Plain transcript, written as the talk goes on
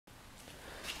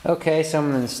Okay, so I'm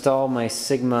going to install my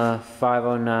Sigma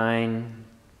 509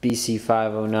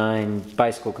 BC509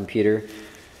 bicycle computer.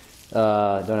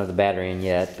 Don't have the battery in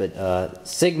yet, but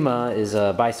Sigma is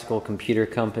a bicycle computer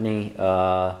company.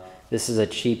 This is a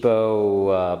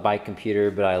cheapo bike computer,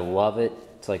 but I love it.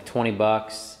 It's like 20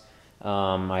 bucks.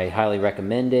 I highly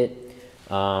recommend it.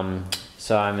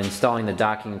 So I'm installing the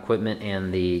docking equipment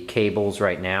and the cables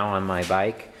right now on my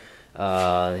bike.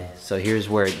 So here's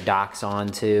where it docks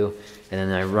onto, and then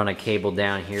I run a cable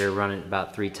down here, run it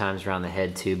about 3 times around the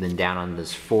head tube, then down on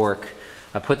this fork.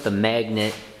 I put the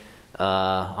magnet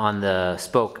on the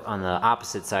spoke on the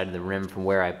opposite side of the rim from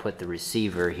where I put the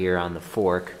receiver here on the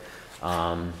fork,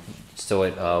 so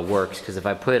it works, because if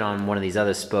I put it on one of these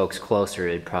other spokes closer,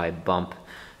 it'd probably bump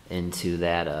into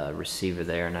that receiver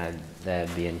there, and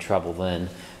that'd be in trouble then.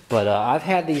 But I've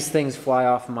had these things fly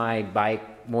off my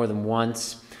bike more than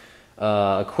once.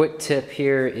 A quick tip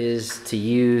here is to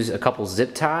use a couple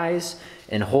zip ties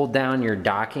and hold down your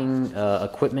docking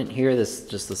equipment here, just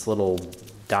this little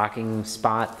docking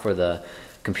spot for the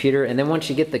computer, and then once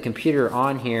you get the computer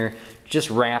on here, just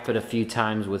wrap it a few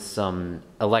times with some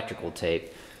electrical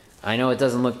tape. I know it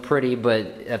doesn't look pretty,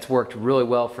 but that's worked really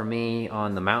well for me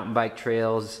on the mountain bike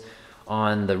trails,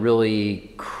 on the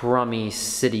really crummy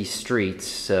city streets.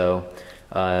 So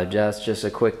just a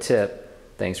quick tip.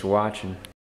 Thanks for watching.